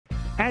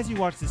As you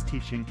watch this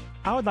teaching,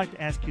 I would like to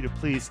ask you to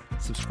please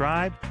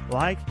subscribe,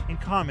 like,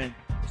 and comment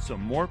so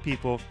more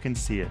people can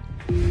see it.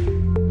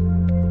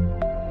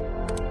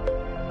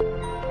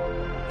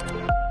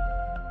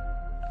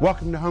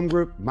 Welcome to Home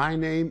Group. My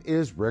name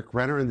is Rick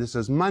Renner, and this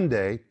is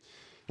Monday.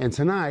 And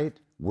tonight,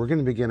 we're going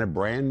to begin a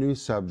brand new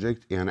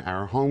subject in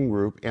our home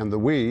group, and the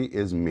we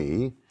is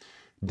me,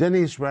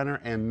 Denise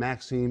Renner, and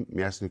Maxime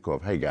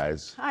Myasnikov. Hey,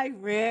 guys. Hi,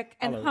 Rick,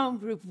 and Hello. home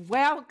group,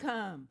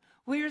 welcome.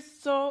 We're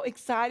so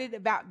excited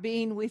about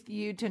being with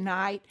you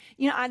tonight.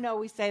 You know, I know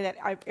we say that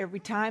every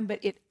time,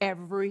 but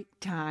every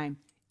time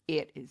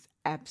it is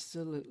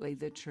absolutely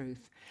the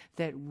truth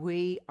that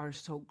we are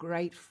so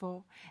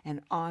grateful and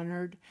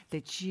honored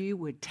that you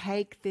would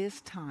take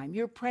this time,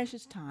 your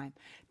precious time,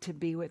 to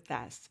be with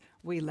us.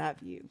 We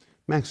love you.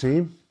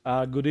 Maxime.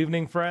 Good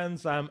evening,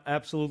 friends. I'm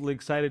absolutely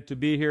excited to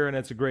be here, and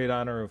it's a great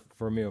honor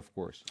for me, of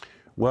course.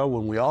 Well,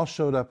 when we all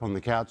showed up on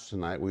the couch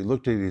tonight, we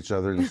looked at each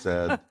other and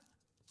said,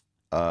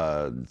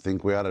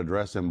 think we ought to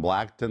dress in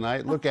black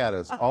tonight? Look at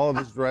us, all of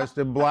us dressed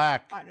in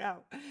black. I know.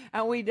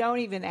 And we don't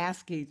even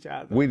ask each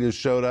other. We just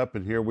showed up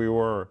and here we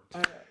were.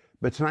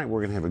 But tonight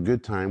we're going to have a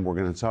good time. We're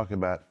going to talk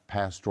about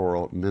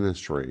pastoral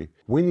ministry.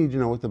 We need to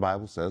know what the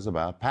Bible says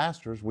about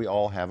pastors. We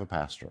all have a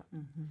pastor.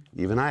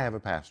 Even I have a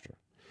pastor.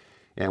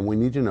 And we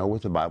need to know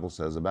what the Bible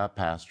says about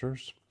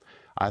pastors.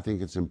 I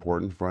think it's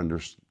important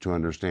to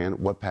understand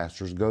what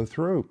pastors go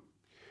through.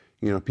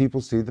 You know, people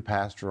see the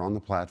pastor on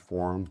the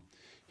platform.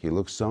 He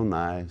looks so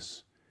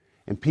nice.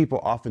 And people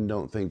often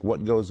don't think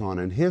what goes on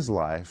in his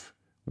life.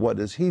 What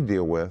does he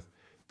deal with?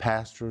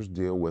 Pastors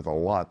deal with a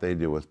lot. They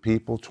deal with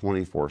people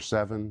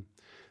 24/7.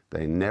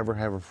 They never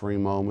have a free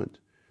moment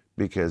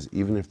because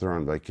even if they're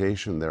on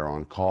vacation, they're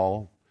on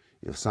call.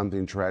 If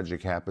something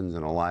tragic happens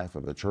in the life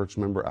of a church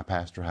member, a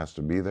pastor has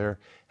to be there,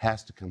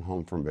 has to come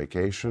home from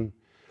vacation.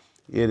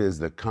 It is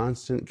the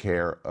constant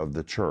care of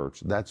the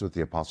church. That's what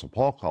the Apostle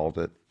Paul called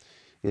it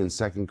in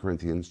 2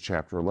 Corinthians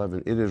chapter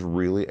 11. It is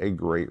really a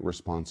great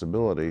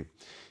responsibility.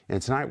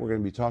 And tonight we're going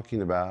to be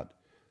talking about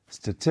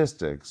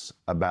statistics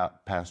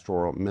about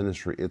pastoral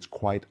ministry. It's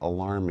quite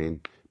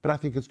alarming, but I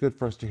think it's good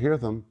for us to hear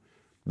them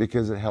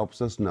because it helps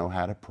us know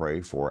how to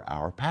pray for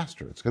our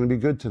pastor. It's going to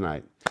be good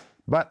tonight.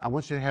 But I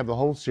want you to have the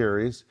whole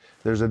series.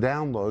 There's a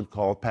download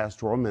called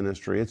Pastoral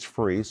Ministry. It's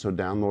free, so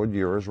download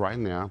yours right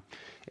now.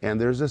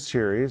 And there's a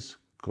series,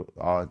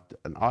 an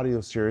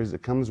audio series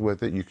that comes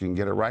with it. You can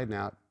get it right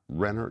now at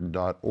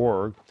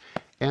Renner.org.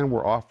 And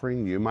we're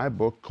offering you my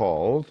book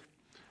called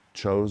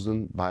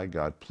Chosen by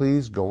God.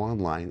 Please go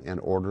online and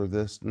order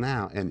this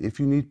now. And if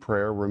you need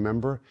prayer,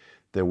 remember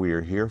that we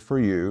are here for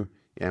you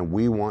and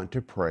we want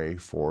to pray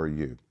for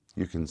you.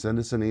 You can send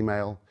us an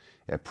email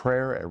at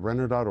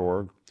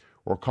prayer@renner.org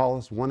or call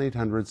us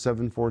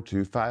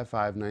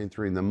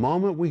 1-800-742-5593. And the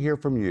moment we hear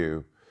from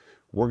you,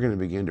 we're going to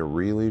begin to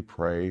really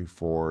pray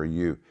for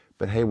you.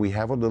 But hey, we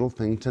have a little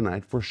thing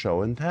tonight for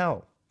show and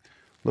tell.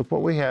 Look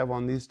what we have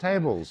on these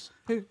tables.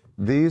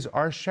 These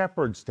are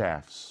shepherd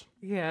staffs.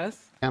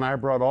 Yes. And I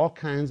brought all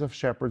kinds of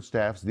shepherd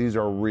staffs. These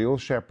are real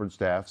shepherd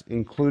staffs,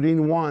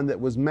 including one that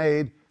was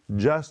made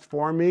just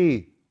for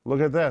me.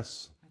 Look at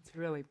this. It's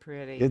really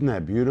pretty. Isn't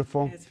that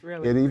beautiful? It's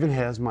really It even pretty.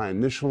 has my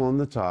initial on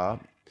the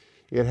top.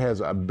 It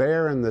has a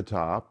bear in the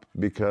top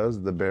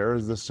because the bear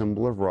is the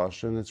symbol of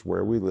Russia and it's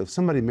where we live.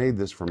 Somebody made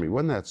this for me.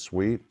 Wasn't that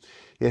sweet?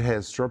 It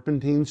has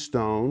serpentine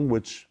stone,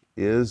 which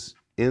is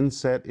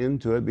inset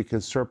into it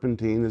because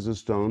serpentine is a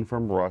stone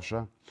from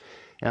Russia.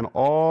 And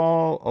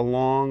all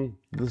along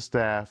the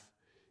staff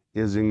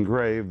is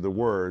engraved the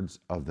words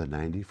of the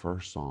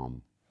 91st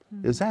Psalm.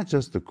 Is that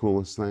just the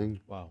coolest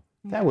thing? Wow.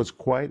 That was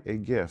quite a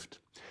gift.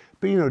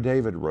 But you know,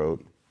 David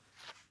wrote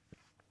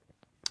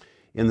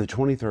in the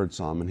 23rd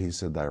Psalm, and he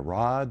said, "Thy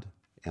rod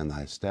and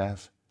thy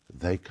staff,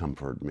 they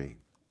comfort me."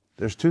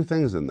 There's two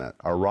things in that,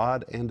 a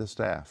rod and a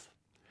staff.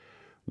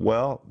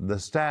 Well, the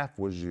staff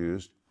was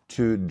used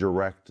to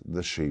direct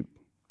the sheep,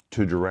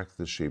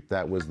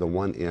 That was the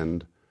one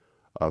end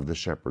of the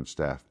shepherd's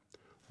staff.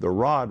 The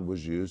rod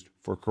was used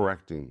for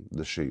correcting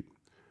the sheep.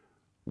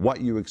 What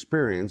you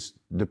experienced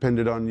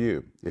depended on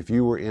you. If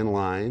you were in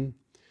line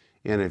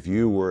and if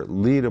you were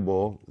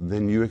leadable,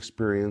 then you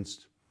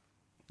experienced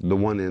the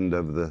one end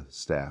of the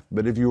staff.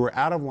 But if you were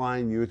out of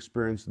line, you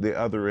experienced the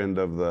other end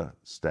of the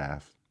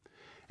staff.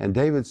 And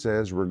David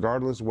says,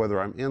 regardless whether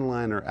I'm in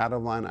line or out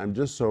of line, I'm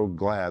just so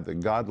glad that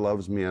God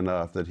loves me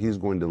enough that he's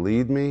going to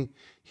lead me,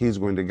 he's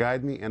going to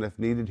guide me, and if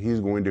needed,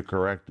 he's going to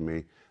correct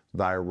me.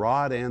 Thy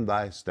rod and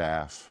thy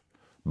staff,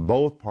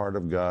 both part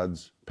of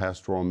God's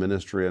pastoral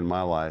ministry in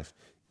my life,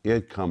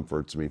 it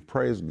comforts me.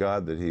 Praise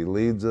God that he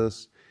leads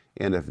us,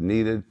 and if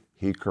needed,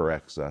 he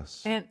corrects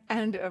us. And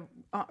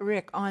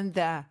Rick, on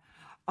a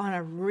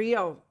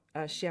real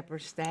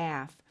shepherd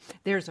staff,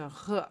 there's a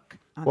hook.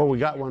 Well, we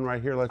got one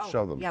right here. Let's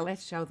show them. Yeah,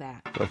 let's show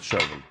that. Let's show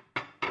them.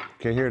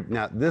 Okay, here.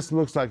 Now, this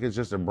looks like it's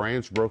just a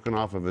branch broken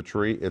off of a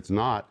tree. It's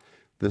not.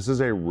 This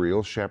is a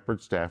real shepherd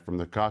staff from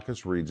the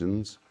Caucasus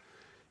regions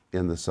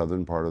in the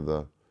southern part of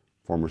the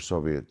former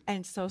Soviet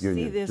And so Union.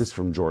 see this. This is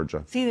from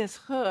Georgia. See this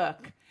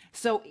hook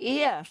So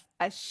if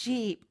a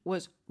sheep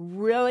was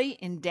really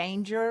in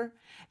danger,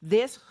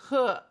 this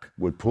hook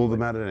Would pull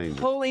them out of danger.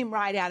 pull him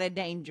right out of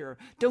danger.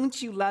 Don't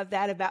you love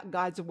that about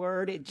God's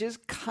word? It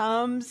just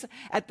comes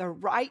at the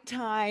right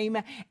time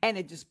and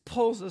it just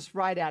pulls us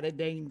right out of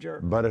danger.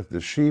 But if the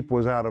sheep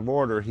was out of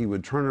order, he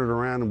would turn it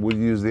around and would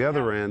use the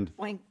other end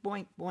Boink,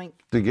 boink, boink.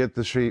 to get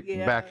the sheep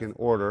Yes. back in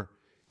order.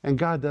 And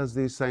God does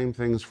these same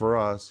things for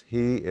us.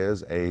 He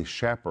is a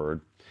shepherd,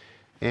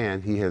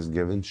 and he has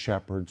given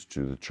shepherds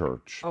to the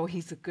church. Oh,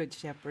 he's a good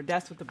shepherd.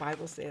 That's what the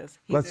Bible says.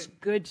 He's Let's- a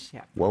good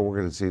shepherd. Well, we're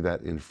going to see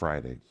that in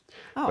Friday.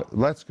 Oh. But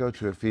let's go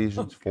to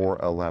Ephesians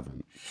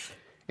 4:11.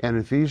 And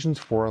Ephesians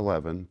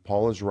 4:11,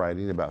 Paul is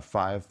writing about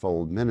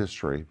fivefold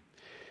ministry.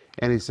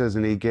 And he says,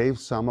 and he gave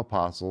some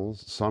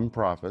apostles, some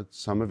prophets,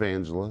 some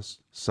evangelists,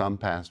 some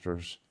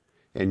pastors,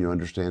 and you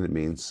understand it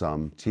means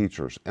some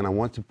teachers. And I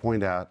want to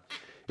point out,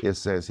 it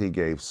says he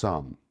gave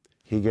some.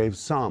 He gave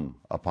some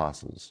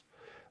apostles.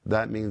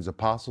 That means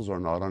apostles are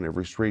not on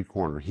every street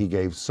corner. He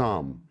gave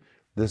some.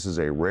 This is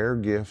a rare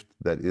gift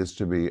that is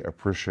to be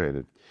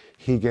appreciated.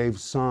 He gave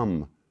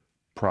some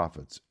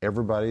prophets.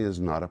 Everybody is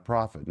not a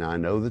prophet. Now, I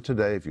know that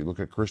today, if you look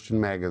at Christian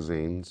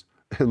magazines,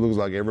 it looks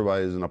like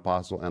everybody is an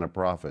apostle and a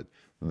prophet.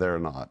 They're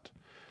not.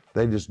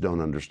 They just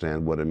don't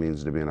understand what it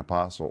means to be an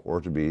apostle or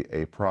to be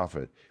a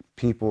prophet.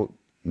 People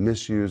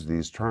misuse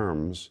these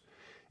terms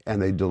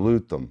and they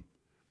dilute them.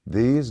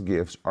 These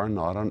gifts are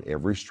not on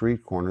every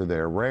street corner.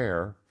 They're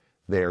rare.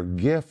 They're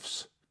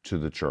gifts to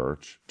the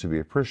church to be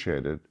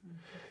appreciated.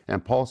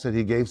 And Paul said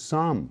he gave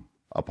some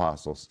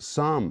apostles,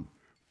 some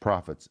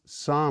prophets,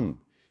 some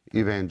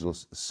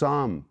evangelists,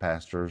 some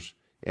pastors,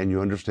 and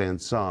you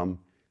understand some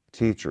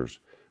teachers.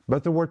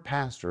 But the word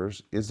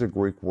pastors is the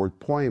Greek word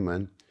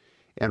poimen,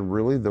 and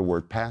really the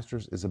word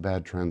pastors is a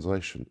bad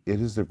translation. It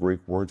is the Greek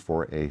word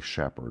for a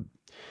shepherd.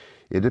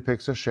 It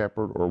depicts a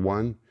shepherd or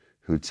one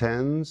who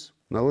tends,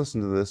 now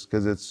listen to this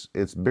because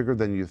it's bigger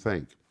than you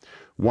think.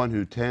 One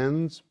who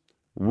tends,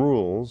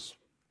 rules,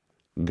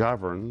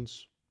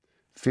 governs,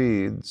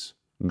 feeds,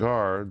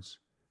 guards,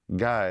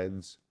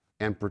 guides,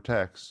 and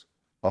protects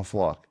a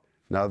flock.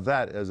 Now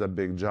that is a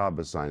big job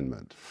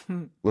assignment.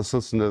 Let's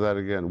listen to that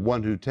again.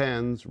 One who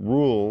tends,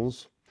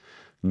 rules,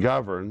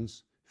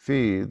 governs,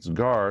 feeds,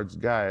 guards,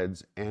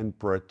 guides, and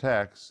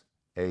protects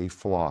a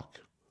flock.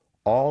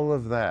 All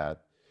of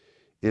that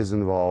is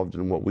involved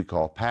in what we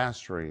call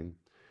pastoring,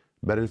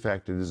 but in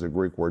fact it is a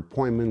Greek word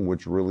poimen,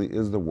 which really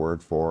is the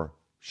word for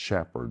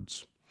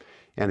shepherds.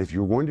 And if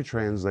you're going to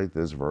translate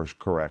this verse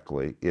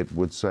correctly, it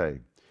would say,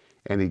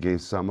 and he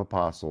gave some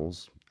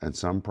apostles, and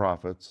some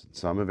prophets,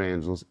 some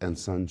evangelists, and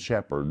some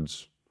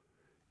shepherds,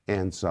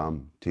 and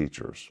some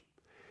teachers.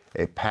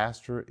 A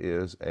pastor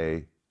is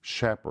a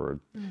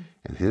shepherd,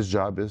 and his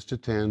job is to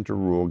tend, to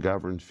rule,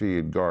 govern,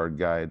 feed, guard,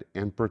 guide,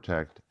 and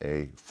protect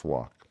a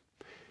flock.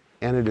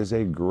 And it is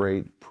a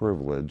great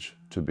privilege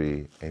to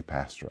be a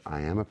pastor.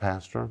 I am a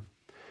pastor.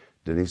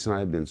 Denise and I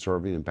have been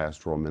serving in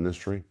pastoral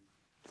ministry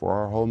for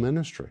our whole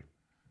ministry.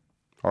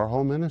 Our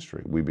whole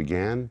ministry.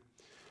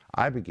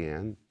 I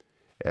began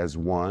as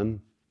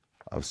one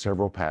of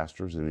several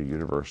pastors in a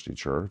university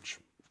church.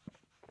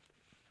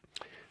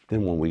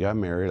 Then when we got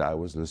married, I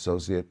was an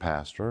associate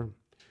pastor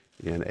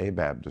in a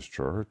Baptist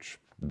church.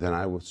 Then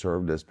I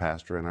served as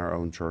pastor in our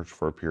own church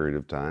for a period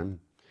of time.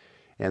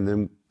 And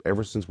then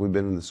ever since we've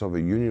been in the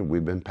Soviet Union,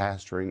 we've been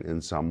pastoring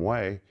in some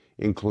way,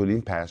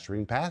 including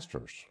pastoring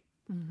pastors.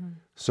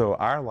 So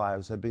our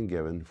lives have been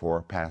given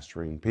for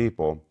pastoring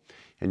people.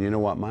 And you know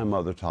what? My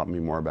mother taught me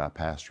more about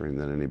pastoring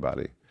than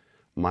anybody.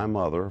 My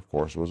mother, of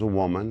course, was a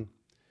woman,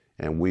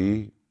 and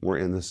we were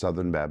in the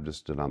Southern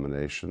Baptist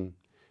denomination.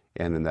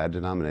 And in that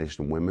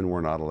denomination, women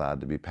were not allowed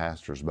to be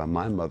pastors. But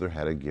my mother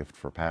had a gift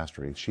for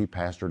pastoring. She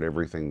pastored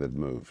everything that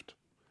moved.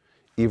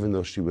 Even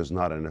though she was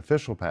not an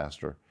official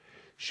pastor,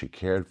 she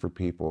cared for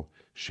people,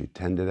 she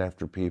tended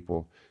after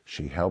people,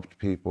 she helped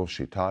people,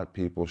 she taught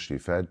people, she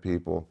fed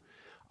people.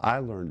 I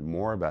learned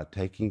more about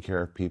taking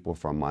care of people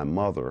from my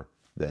mother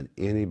than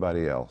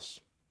anybody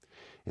else.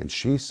 And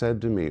she said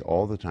to me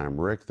all the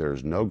time, Rick,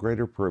 there's no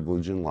greater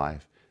privilege in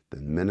life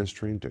than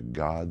ministering to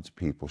God's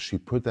people. She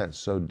put that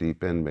so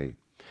deep in me.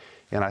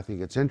 And I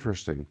think it's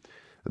interesting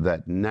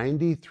that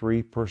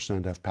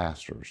 93% of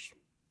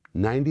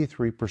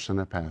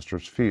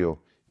pastors feel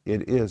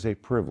it is a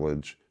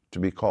privilege to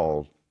be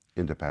called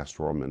into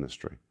pastoral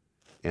ministry.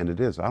 And it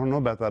is. I don't know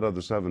about that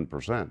other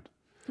 7%.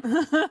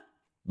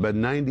 But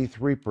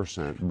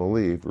 93%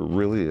 believe it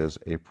really is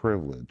a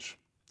privilege.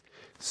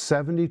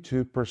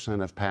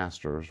 72% of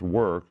pastors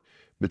work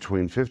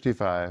between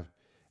 55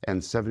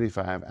 and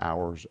 75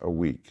 hours a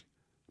week.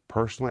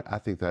 Personally, I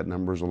think that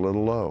number is a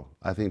little low.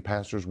 I think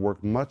pastors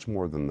work much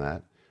more than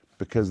that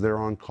because they're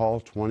on call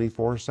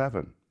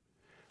 24/7.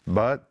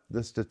 But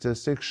the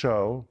statistics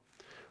show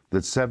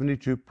that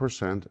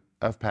 72%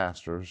 of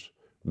pastors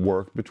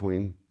work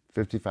between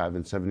 55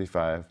 and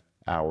 75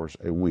 hours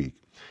a week.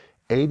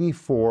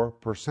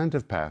 84%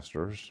 of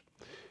pastors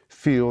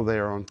feel they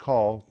are on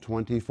call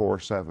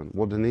 24/7.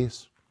 Well,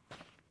 Denise,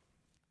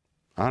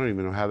 I don't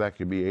even know how that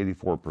could be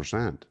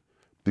 84%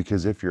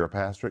 Because if you're a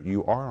pastor,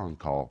 you are on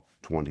call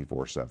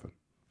 24/7.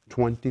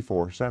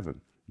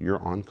 24/7. You're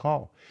on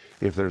call.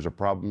 If there's a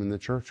problem in the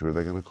church, who are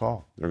they going to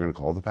call? They're going to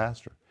call the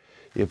pastor.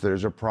 If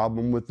there's a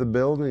problem with the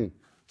building,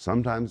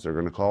 sometimes they're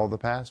going to call the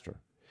pastor.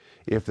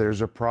 If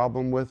there's a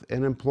problem with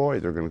an employee,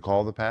 they're going to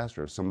call the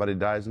pastor. If somebody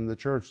dies in the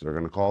church, they're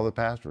going to call the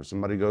pastor. If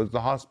somebody goes to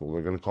the hospital,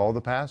 they're going to call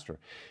the pastor.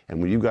 And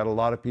when you've got a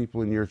lot of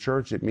people in your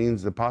church, it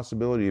means the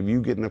possibility of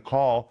you getting a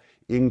call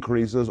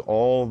increases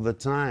all the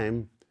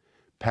time.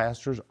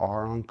 Pastors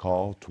are on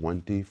call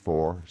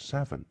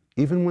 24/7,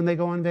 even when they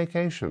go on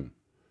vacation.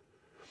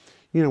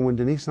 You know, when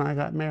Denise and I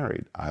got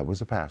married, I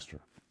was a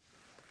pastor.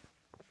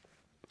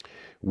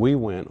 We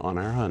went on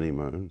our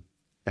honeymoon,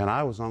 and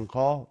I was on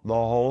call the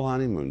whole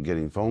honeymoon,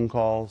 getting phone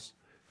calls,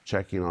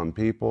 checking on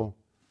people.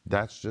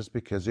 That's just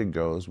because it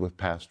goes with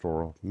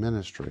pastoral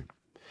ministry.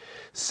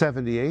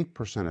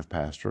 78% of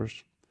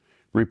pastors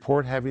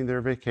report having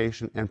their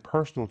vacation and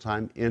personal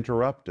time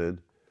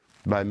interrupted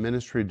by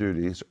ministry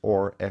duties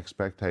or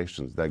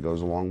expectations. That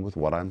goes along with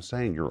what I'm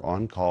saying. You're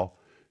on call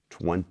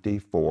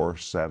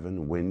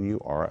 24/7 when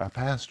you are a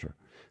pastor.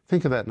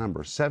 Think of that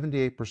number.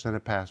 78%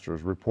 of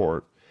pastors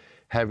report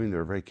having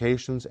their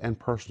vacations and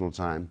personal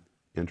time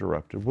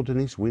interrupted. Well,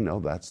 Denise, we know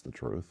that's the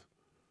truth.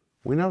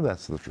 We know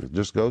that's the truth. It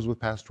just goes with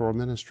pastoral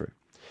ministry.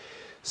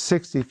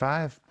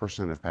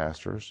 65% of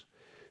pastors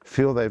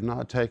feel they've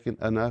not taken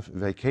enough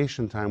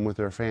vacation time with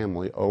their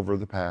family over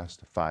the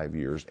past 5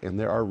 years, and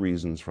there are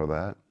reasons for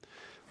that.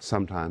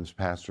 Sometimes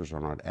pastors are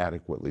not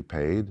adequately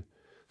paid,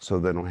 so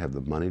they don't have the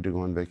money to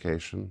go on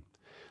vacation.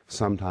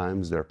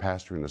 Sometimes they're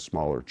pastoring a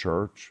smaller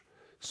church,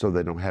 so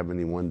they don't have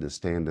anyone to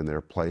stand in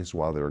their place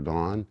while they're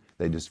gone.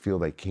 They just feel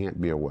they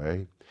can't be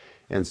away.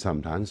 And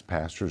sometimes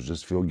pastors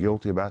just feel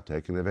guilty about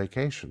taking a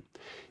vacation.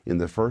 In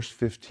the first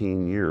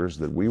 15 years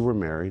that we were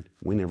married,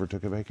 we never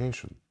took a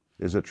vacation.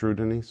 Is it true,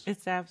 Denise?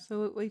 It's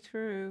absolutely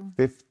true.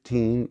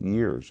 15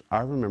 years.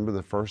 I remember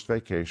the first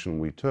vacation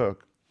we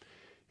took.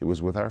 It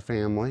was with our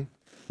family.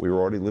 We were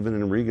already living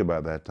in Riga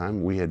by that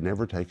time. We had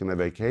never taken a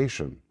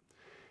vacation.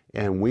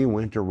 And we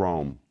went to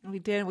Rome. We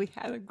did. We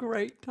had a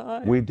great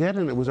time. We did,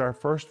 and it was our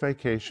first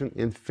vacation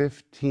in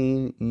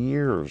 15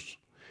 years.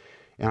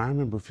 And I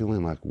remember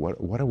feeling like,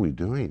 what are we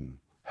doing?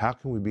 How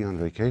can we be on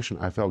vacation?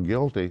 I felt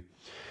guilty.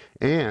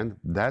 And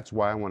that's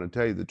why I want to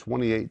tell you that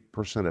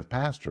 28% of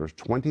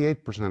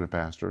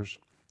pastors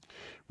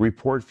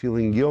report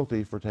feeling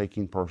guilty for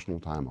taking personal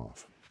time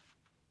off.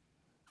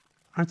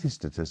 Aren't these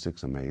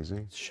statistics amazing?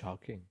 It's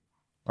shocking.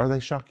 Are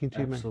they shocking to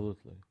you?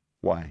 Absolutely.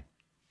 Why?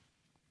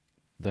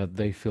 That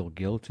they feel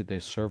guilty, they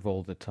serve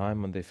all the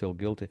time and they feel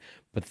guilty.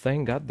 But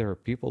thank God there are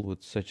people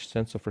with such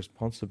sense of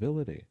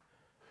responsibility.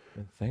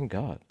 And thank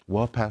God.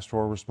 Well,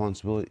 pastoral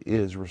responsibility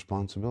is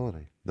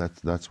responsibility.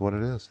 That's what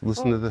it is.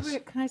 Listen to this.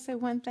 Rick, can I say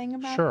one thing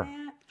about Sure,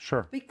 that?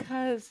 sure.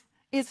 Because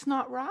it's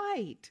not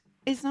right.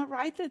 It's not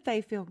right that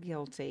they feel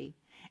guilty.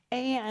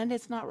 And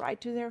it's not right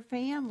to their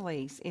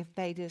families if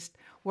they just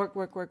work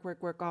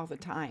all the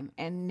time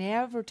and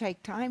never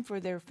take time for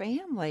their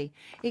family.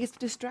 It's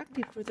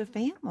destructive for the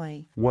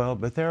family. Well,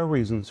 but there are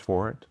reasons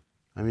for it.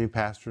 I mean,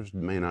 pastors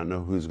may not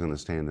know who's going to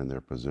stand in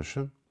their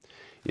position.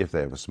 If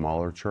they have a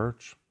smaller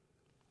church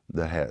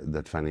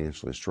that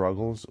financially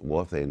struggles,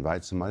 well, if they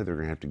invite somebody, they're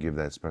going to have to give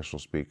that special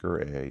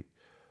speaker a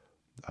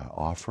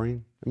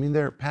offering. I mean,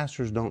 their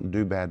pastors don't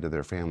do bad to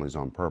their families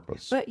on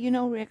purpose. But you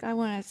know, Rick, I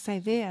want to say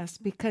this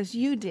because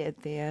you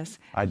did this.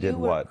 I did you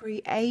what? You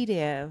were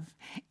creative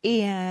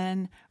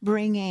in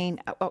bringing.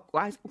 Of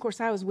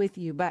course, I was with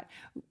you, but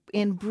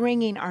in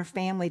bringing our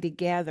family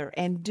together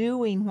and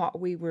doing what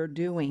we were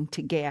doing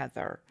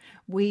together.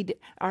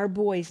 Our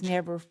boys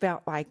never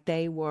felt like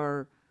they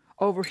were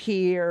over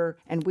here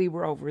and we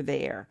were over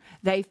there.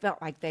 They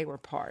felt like they were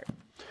part.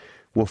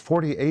 Well,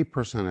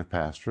 48% of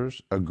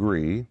pastors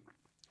agree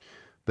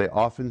they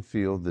often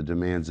feel the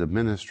demands of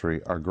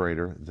ministry are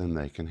greater than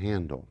they can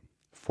handle.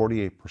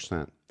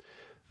 48%.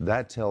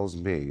 That tells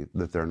me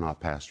that they're not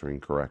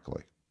pastoring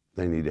correctly.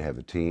 They need to have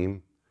a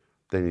team.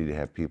 They need to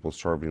have people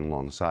serving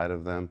alongside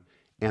of them.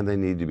 And they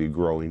need to be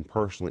growing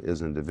personally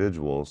as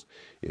individuals.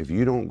 If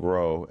you don't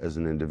grow as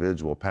an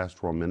individual,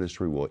 pastoral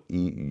ministry will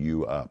eat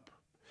you up.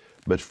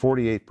 But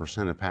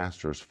 48% of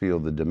pastors feel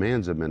the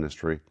demands of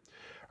ministry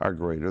are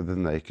greater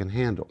than they can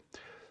handle.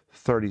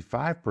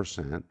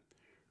 35%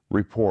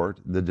 report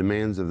the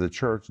demands of the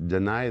church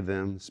deny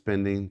them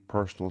spending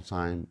personal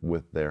time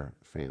with their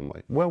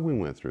family. Well, we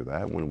went through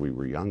that when we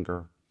were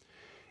younger,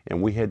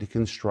 and we had to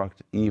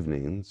construct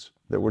evenings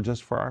that were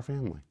just for our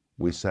family.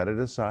 We set it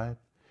aside,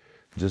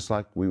 just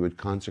like we would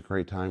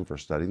consecrate time for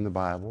studying the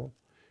Bible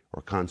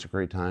or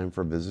consecrate time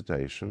for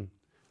visitation.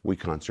 We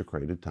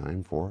consecrated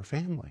time for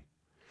family.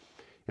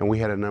 And we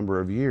had a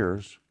number of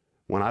years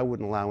when I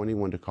wouldn't allow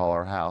anyone to call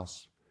our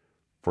house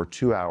for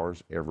 2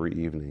 hours every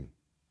evening.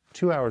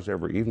 2 hours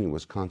every evening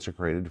was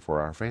consecrated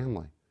for our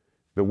family.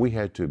 But we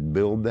had to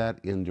build that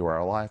into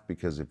our life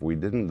because if we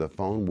didn't, the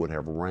phone would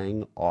have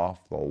rang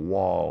off the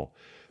wall.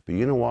 But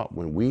you know what?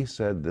 When we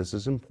said this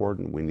is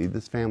important, we need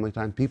this family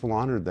time, people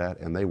honored that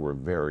and they were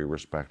very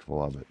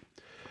respectful of it.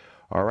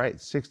 All right,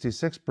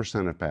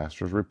 66% of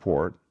pastors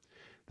report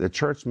that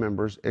church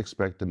members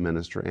expect the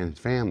minister and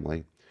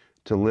family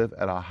to live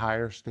at a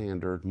higher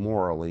standard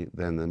morally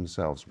than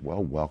themselves.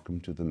 Well, welcome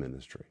to the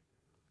ministry.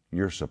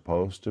 You're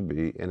supposed to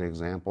be an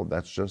example.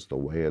 That's just the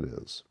way it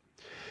is.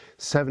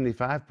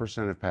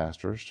 75% of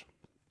pastors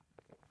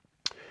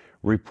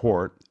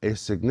report a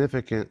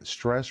significant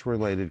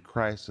stress-related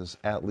crisis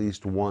at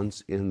least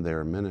once in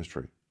their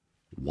ministry.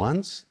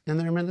 Once in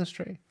their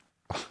ministry?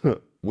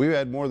 We've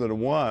had more than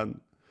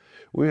one.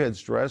 We've had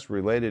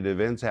stress-related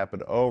events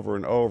happen over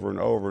and over and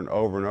over and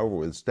over and over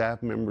with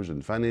staff members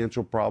and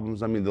financial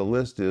problems. I mean, the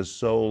list is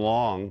so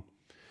long.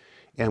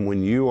 And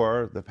when you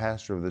are the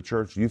pastor of the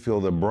church, you feel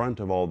the brunt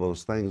of all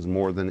those things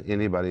more than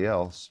anybody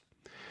else.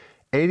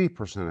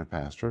 80% of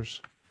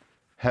pastors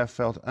have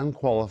felt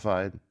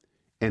unqualified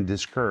and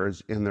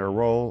discouraged in their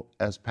role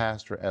as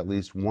pastor at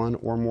least one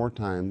or more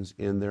times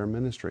in their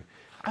ministry.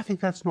 I think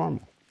that's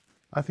normal.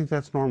 I think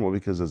that's normal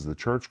because as the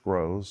church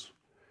grows,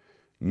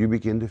 you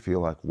begin to feel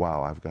like,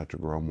 wow, I've got to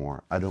grow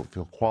more. I don't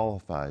feel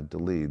qualified to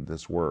lead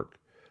this work.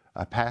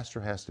 A pastor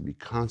has to be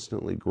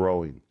constantly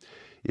growing.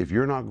 If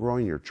you're not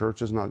growing, your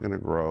church is not going to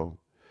grow.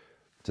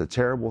 It's a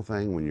terrible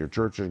thing when your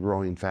church is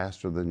growing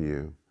faster than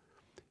you.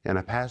 And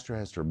a pastor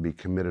has to be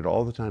committed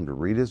all the time to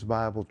read his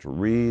Bible, to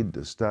read,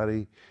 to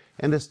study,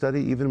 and to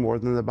study even more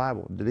than the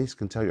Bible. Denise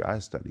can tell you I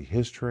study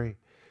history,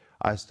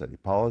 I study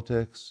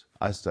politics,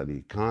 I study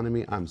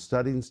economy. I'm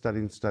studying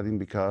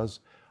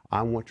because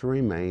I want to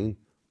remain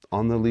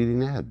on the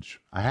leading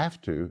edge. I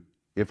have to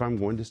if I'm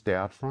going to stay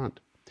out front.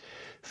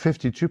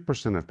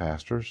 52% of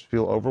pastors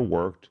feel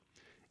overworked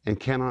and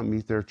cannot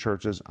meet their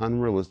church's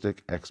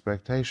unrealistic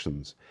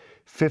expectations.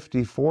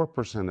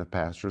 54% of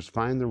pastors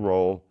find the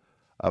role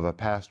of a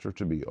pastor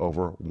to be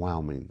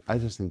overwhelming. I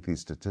just think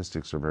these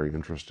statistics are very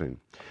interesting.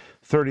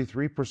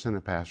 33%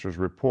 of pastors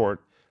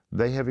report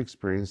they have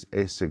experienced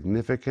a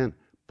significant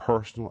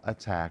personal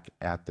attack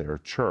at their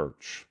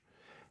church.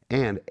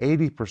 And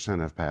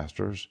 80% of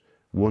pastors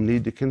will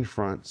need to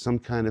confront some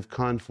kind of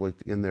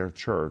conflict in their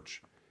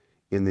church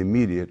in the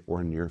immediate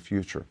or near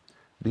future.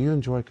 Do you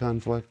enjoy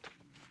conflict?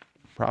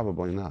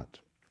 Probably not.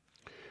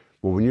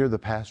 Well, when you're the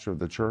pastor of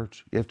the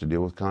church, you have to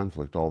deal with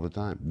conflict all the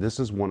time. This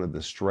is one of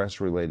the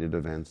stress-related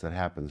events that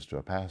happens to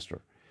a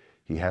pastor.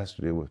 He has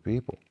to deal with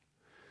people.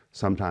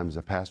 Sometimes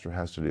a pastor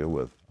has to deal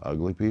with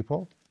ugly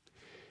people.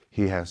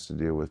 He has to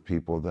deal with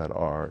people that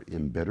are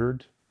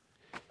embittered.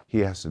 He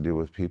has to deal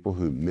with people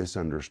who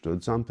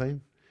misunderstood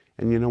something.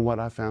 And you know what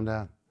I found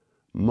out?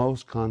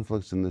 Most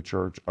conflicts in the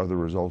church are the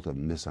result of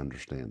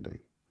misunderstanding.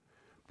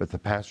 But the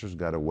pastor's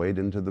got to wade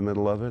into the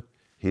middle of it.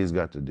 He's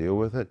got to deal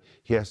with it.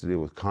 He has to deal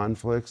with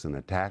conflicts and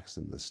attacks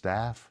in the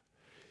staff.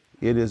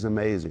 It is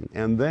amazing.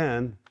 And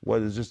then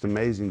what is just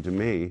amazing to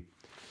me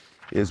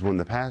is when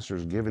the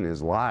pastor's given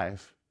his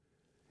life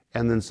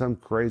and then some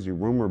crazy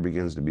rumor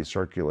begins to be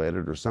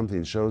circulated or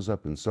something shows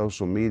up in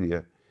social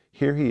media,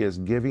 here he is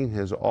giving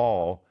his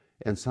all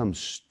and some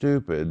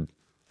stupid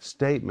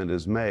statement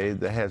is made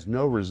that has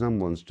no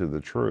resemblance to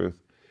the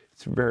truth.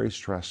 It's very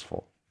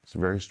stressful. It's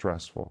very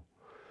stressful.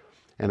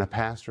 And a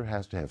pastor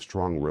has to have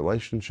strong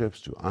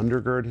relationships to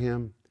undergird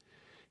him.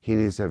 He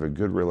needs to have a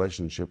good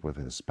relationship with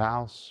his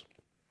spouse,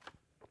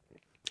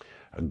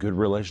 a good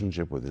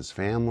relationship with his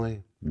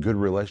family, good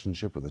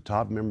relationship with the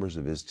top members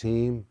of his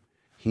team.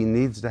 He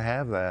needs to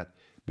have that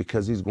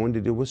because he's going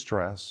to deal with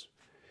stress.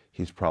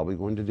 He's probably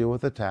going to deal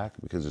with attack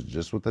because it's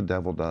just what the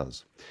devil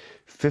does.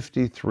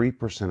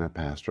 53% of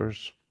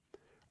pastors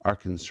are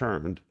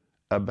concerned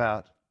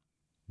about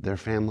their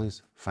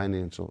family's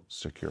financial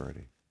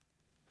security.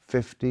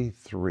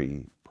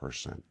 53%.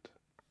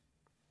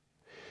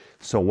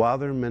 So while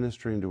they're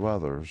ministering to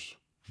others,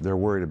 they're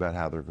worried about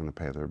how they're going to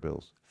pay their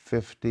bills.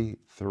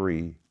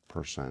 53%.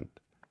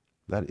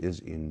 That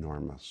is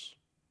enormous.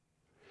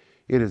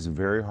 It is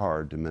very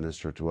hard to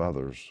minister to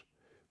others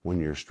when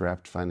you're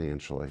strapped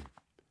financially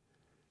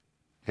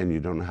and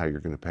you don't know how you're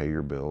going to pay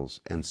your bills,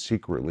 and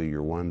secretly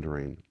you're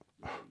wondering,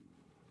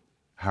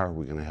 how are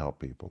we going to help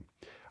people?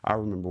 I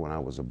remember when I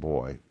was a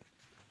boy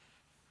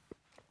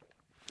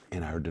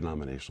in our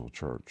denominational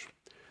church,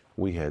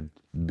 we had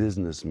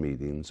business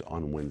meetings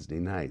on Wednesday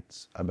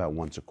nights, about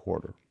once a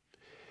quarter.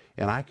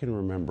 And I can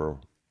remember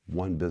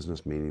one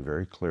business meeting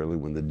very clearly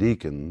when the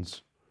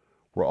deacons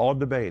were all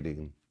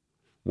debating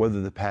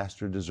whether the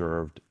pastor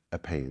deserved a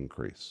pay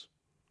increase.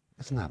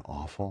 Isn't that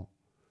awful?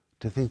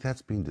 To think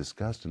that's being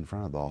discussed in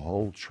front of the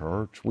whole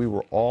church. We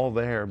were all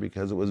there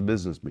because it was a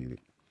business meeting.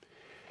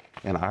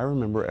 And I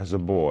remember as a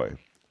boy,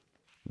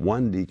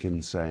 one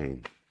deacon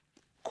saying,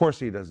 of course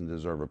he doesn't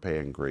deserve a pay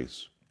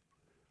increase.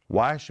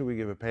 Why should we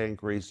give a pay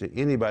increase to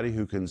anybody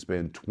who can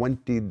spend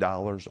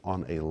 $20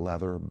 on a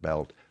leather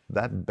belt?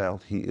 That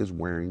belt he is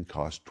wearing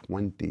costs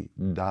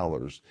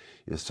 $20.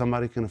 If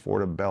somebody can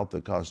afford a belt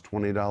that costs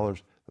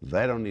 $20,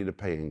 they don't need a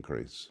pay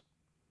increase.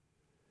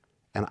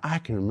 And I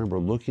can remember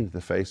looking at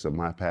the face of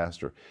my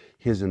pastor,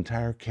 his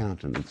entire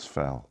countenance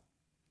fell.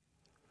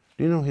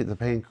 Do you know the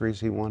pay increase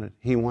he wanted?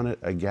 He wanted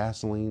a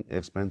gasoline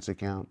expense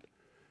account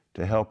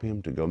to help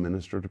him to go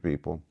minister to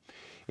people.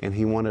 And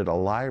he wanted a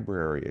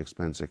library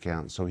expense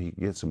account so he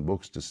could get some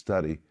books to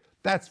study.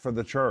 That's for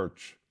the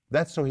church.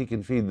 That's so he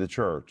can feed the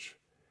church.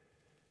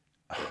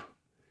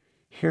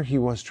 Here he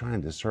was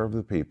trying to serve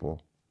the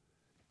people,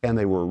 and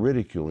they were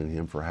ridiculing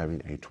him for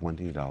having a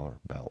 $20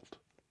 belt.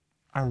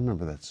 I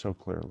remember that so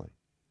clearly.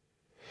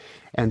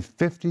 And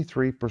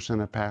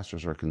 53% of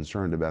pastors are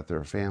concerned about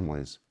their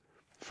families'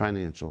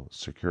 financial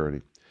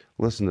security.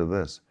 Listen to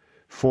this.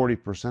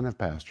 40% of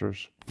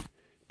pastors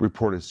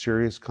reported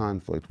serious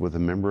conflict with a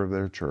member of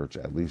their church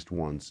at least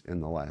once in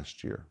the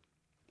last year.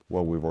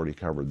 Well, we've already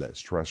covered that,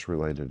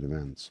 stress-related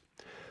events.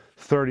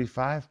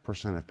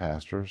 35% of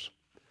pastors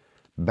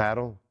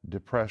battle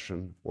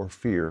depression or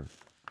fear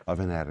of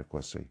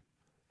inadequacy.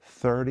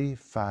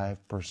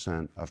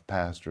 35% of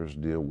pastors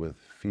deal with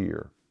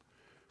fear.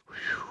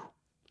 Whew.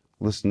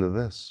 Listen to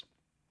this,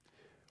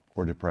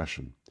 or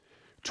depression.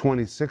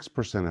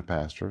 26% of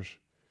pastors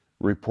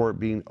report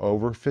being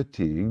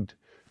over-fatigued.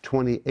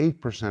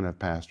 28% of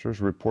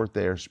pastors report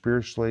they are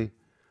spiritually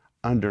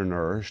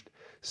undernourished.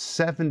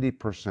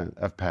 70%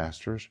 of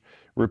pastors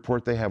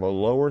report they have a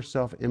lower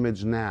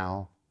self-image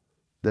now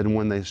than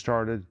when they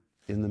started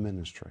in the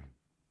ministry.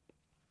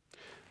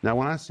 Now,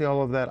 when I see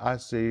all of that, I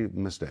see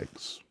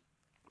mistakes.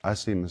 I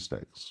see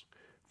mistakes.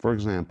 For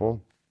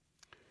example,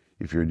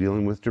 if you're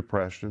dealing with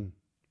depression,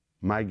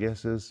 my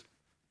guess is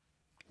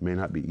you may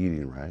not be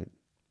eating right.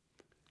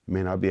 You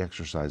may not be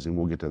exercising.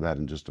 We'll get to that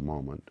in just a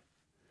moment.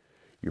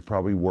 You're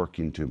probably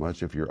working too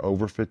much. If you're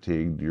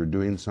over-fatigued, you're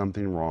doing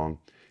something wrong.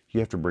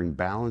 You have to bring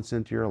balance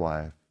into your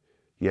life.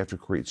 You have to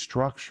create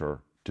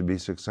structure to be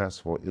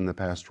successful in the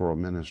pastoral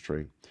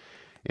ministry.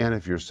 And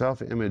if your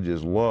self-image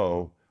is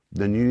low,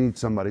 then you need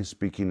somebody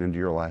speaking into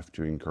your life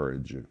to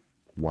encourage you.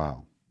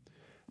 Wow.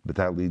 But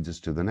that leads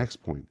us to the next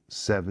point.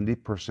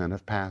 70%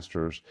 of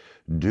pastors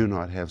do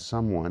not have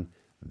someone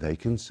they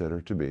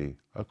consider to be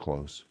a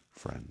close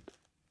friend.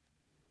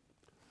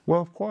 Well,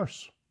 of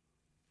course.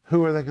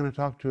 Who are they going to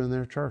talk to in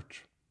their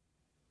church?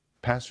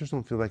 Pastors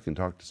don't feel they can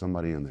talk to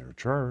somebody in their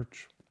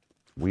church.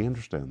 We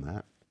understand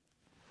that.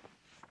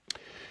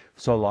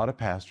 So a lot of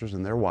pastors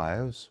and their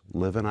wives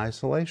live in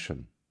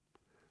isolation.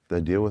 They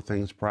deal with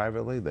things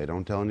privately. They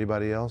don't tell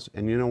anybody else.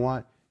 And you know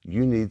what?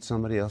 You need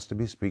somebody else to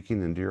be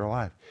speaking into your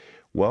life.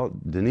 Well,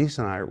 Denise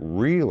and I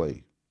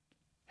really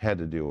had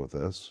to deal with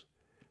this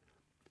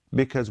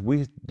because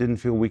we didn't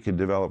feel we could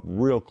develop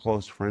real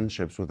close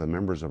friendships with the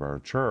members of our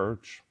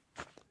church.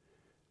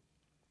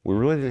 We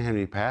really didn't have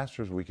any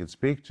pastors we could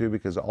speak to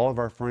because all of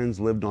our friends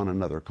lived on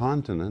another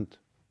continent.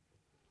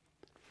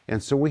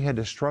 And so we had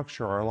to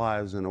structure our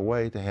lives in a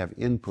way to have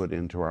input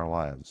into our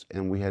lives.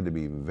 And we had to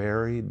be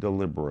very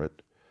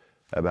deliberate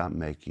about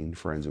making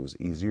friends. It was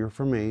easier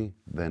for me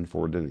than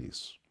for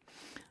Denise.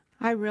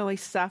 I really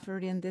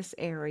suffered in this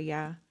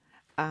area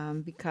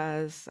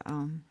because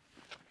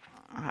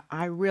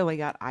I really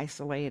got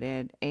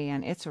isolated,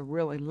 and it's a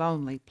really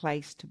lonely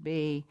place to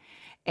be.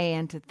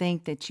 And to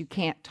think that you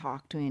can't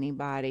talk to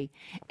anybody.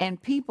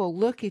 And people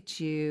look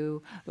at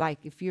you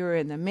like if you're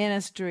in the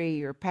ministry,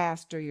 you're a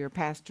pastor, you're a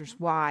pastor's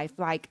wife,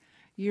 like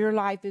your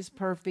life is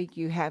perfect,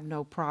 you have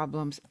no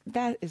problems.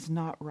 That is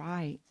not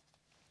right.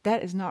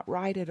 That is not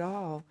right at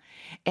all.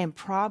 And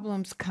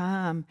problems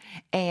come,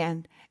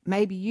 and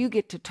maybe you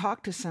get to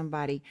talk to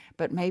somebody,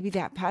 but maybe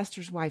that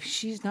pastor's wife,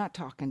 she's not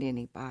talking to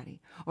anybody.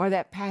 Or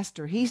that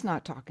pastor, he's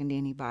not talking to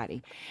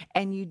anybody.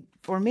 And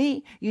for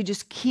me, you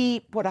just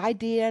keep what I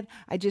did.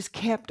 I just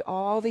kept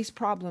all these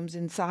problems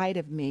inside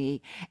of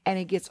me, and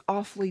it gets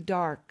awfully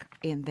dark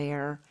in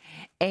there.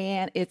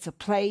 And it's a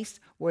place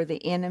where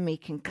the enemy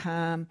can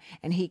come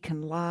and he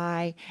can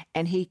lie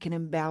and he can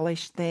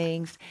embellish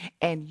things,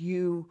 and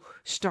you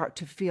start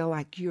to feel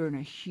like you're in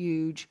a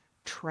huge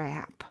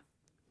trap.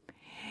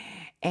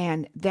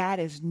 And that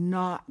is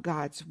not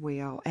God's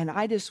will. And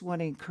I just want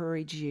to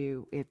encourage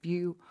you, if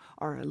you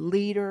are a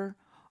leader,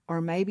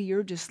 or maybe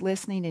you're just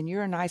listening and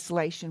you're in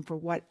isolation for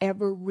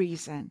whatever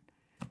reason,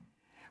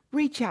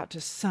 reach out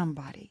to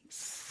somebody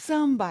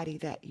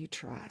that you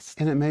trust.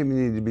 And it may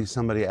need to be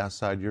somebody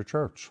outside your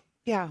church.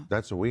 Yeah.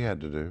 That's what we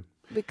had to do.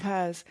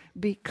 Because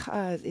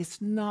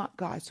it's not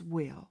God's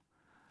will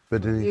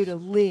But for you to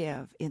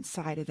live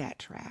inside of that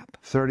trap.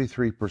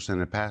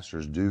 33% of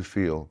pastors do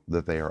feel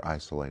that they are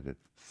isolated.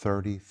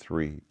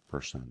 33%.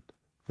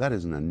 That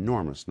is an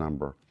enormous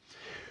number.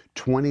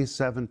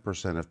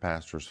 27% of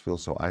pastors feel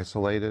so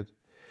isolated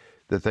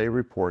that they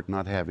report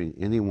not having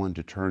anyone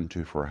to turn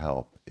to for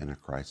help in a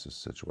crisis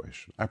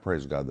situation. I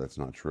praise God that's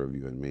not true of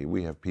you and me.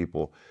 We have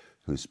people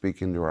who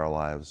speak into our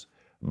lives,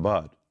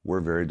 but we're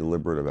very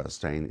deliberate about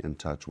staying in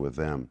touch with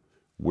them.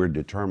 We're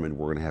determined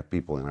we're going to have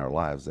people in our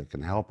lives that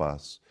can help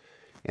us,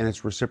 and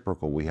it's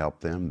reciprocal. We help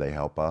them, they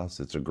help us.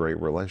 It's a great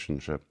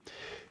relationship.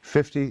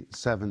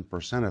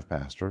 57% of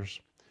pastors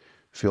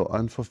feel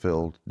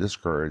unfulfilled,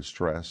 discouraged,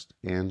 stressed,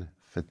 and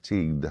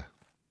fatigued.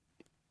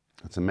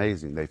 It's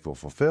amazing. They feel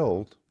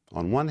fulfilled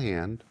on one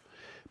hand,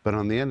 but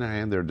on the other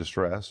hand, they're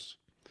distressed,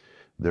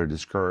 they're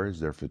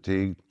discouraged, they're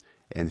fatigued,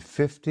 and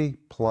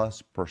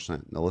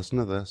 50+%, now listen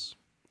to this,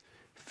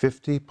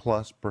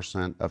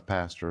 50+% of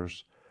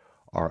pastors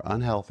are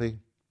unhealthy,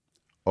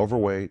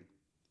 overweight,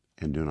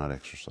 and do not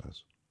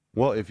exercise.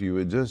 Well, if you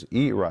would just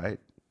eat right,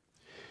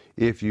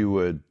 if you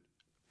would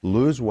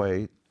lose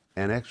weight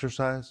and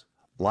exercise,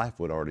 life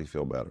would already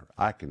feel better.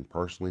 I can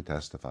personally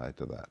testify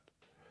to that.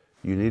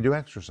 You need to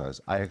exercise.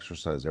 I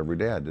exercise every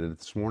day. I did it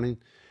this morning.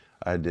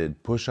 I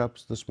did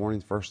push-ups this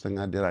morning. The first thing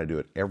I did, I do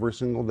it every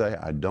single day.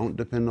 I don't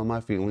depend on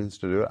my feelings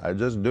to do it. I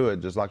just do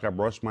it. Just like I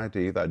brush my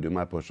teeth, I do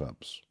my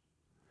push-ups.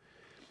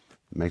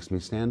 It makes me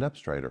stand up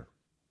straighter.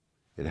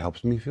 It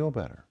helps me feel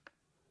better.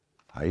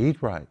 I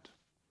eat right.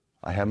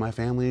 I have my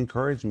family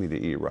encourage me to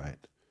eat right.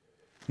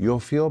 You'll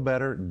feel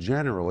better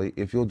generally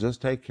if you'll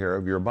just take care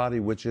of your body,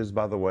 which is,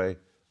 by the way,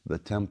 the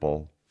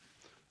temple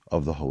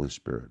of the Holy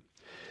Spirit.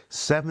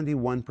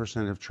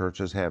 71% of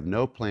churches have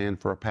no plan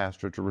for a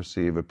pastor to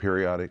receive a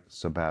periodic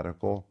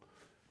sabbatical.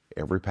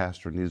 Every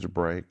pastor needs a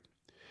break.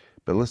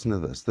 But listen to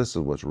this. This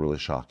is what's really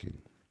shocking.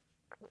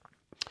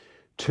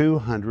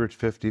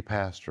 250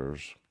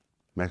 pastors.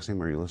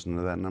 Maxime, are you listening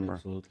to that number?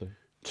 Absolutely.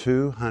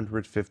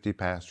 250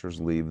 pastors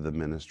leave the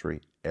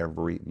ministry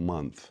every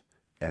month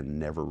and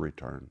never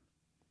return.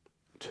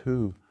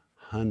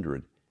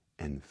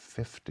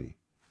 250.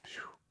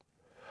 Whew.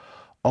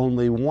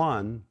 Only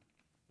one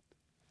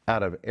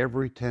out of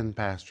every 10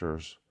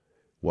 pastors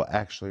will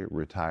actually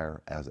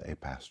retire as a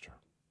pastor.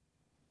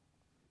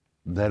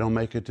 They don't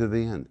make it to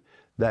the end.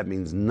 That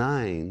means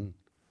 9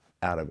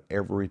 out of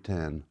every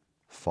 10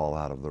 fall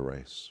out of the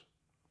race.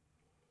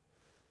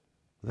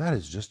 That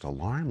is just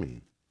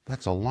alarming.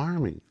 That's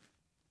alarming.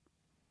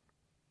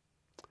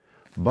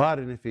 But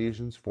in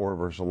Ephesians 4,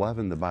 verse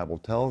 11, the Bible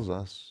tells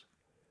us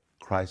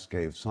Christ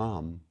gave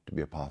some to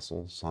be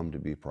apostles, some to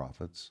be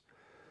prophets,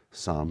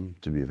 some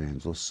to be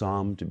evangelists,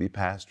 some to be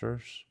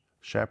pastors,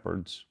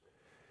 shepherds,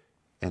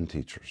 and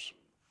teachers.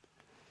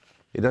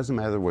 It doesn't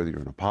matter whether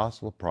you're an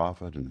apostle,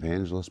 prophet,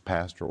 evangelist,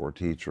 pastor, or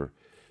teacher.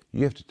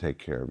 You have to take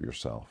care of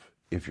yourself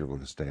if you're going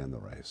to stay in the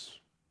race.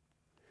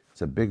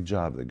 It's a big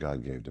job that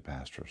God gave to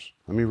pastors.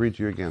 Let me read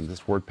to you again.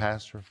 This word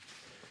pastor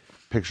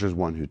pictures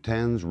one who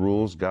tends,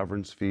 rules,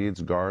 governs,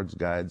 feeds, guards,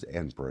 guides,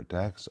 and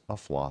protects a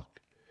flock.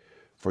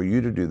 For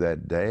you to do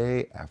that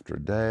day after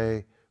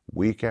day,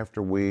 week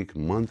after week,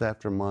 month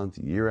after month,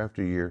 year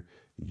after year,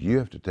 you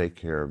have to take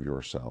care of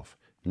yourself.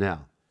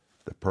 Now,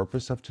 the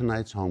purpose of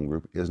tonight's home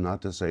group is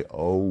not to say,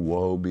 oh,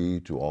 woe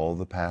be to all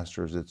the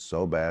pastors, it's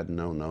so bad.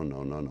 No.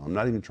 I'm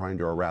not even trying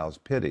to arouse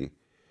pity.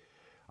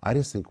 I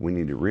just think we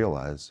need to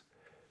realize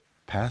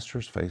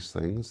pastors face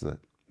things that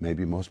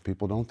maybe most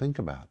people don't think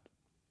about.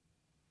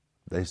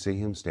 They see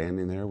him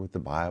standing there with the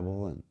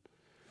Bible, and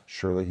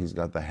surely he's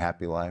got the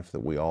happy life that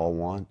we all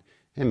want,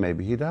 and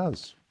maybe he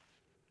does.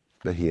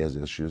 But he has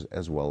issues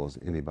as well as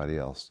anybody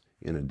else.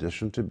 In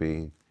addition to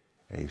being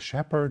a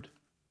shepherd,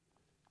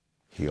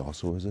 he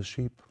also is a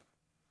sheep.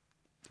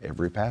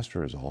 Every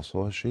pastor is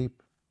also a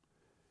sheep,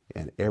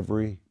 and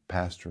every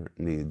pastor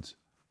needs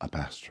a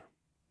pastor.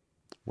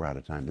 We're out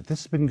of time, but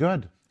this has been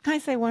good. Can I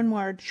say one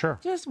word? Sure.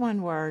 Just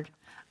one word.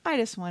 I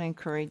just want to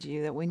encourage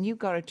you that when you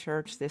go to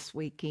church this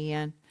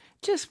weekend,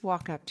 just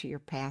walk up to your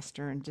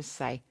pastor and just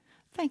say,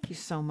 thank you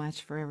so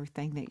much for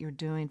everything that you're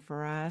doing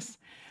for us.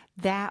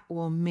 That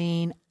will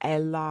mean a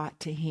lot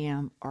to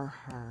him or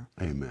her.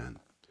 Amen.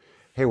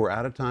 Hey, we're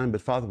out of time,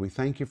 but Father, we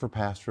thank you for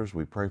pastors.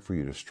 We pray for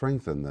you to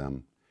strengthen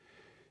them.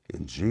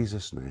 In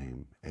Jesus'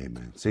 name,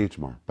 amen. See you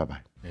tomorrow.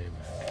 Bye-bye. Amen.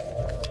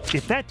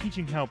 If that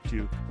teaching helped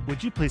you,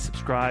 would you please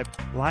subscribe,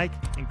 like,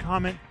 and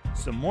comment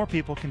so more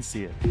people can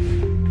see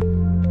it?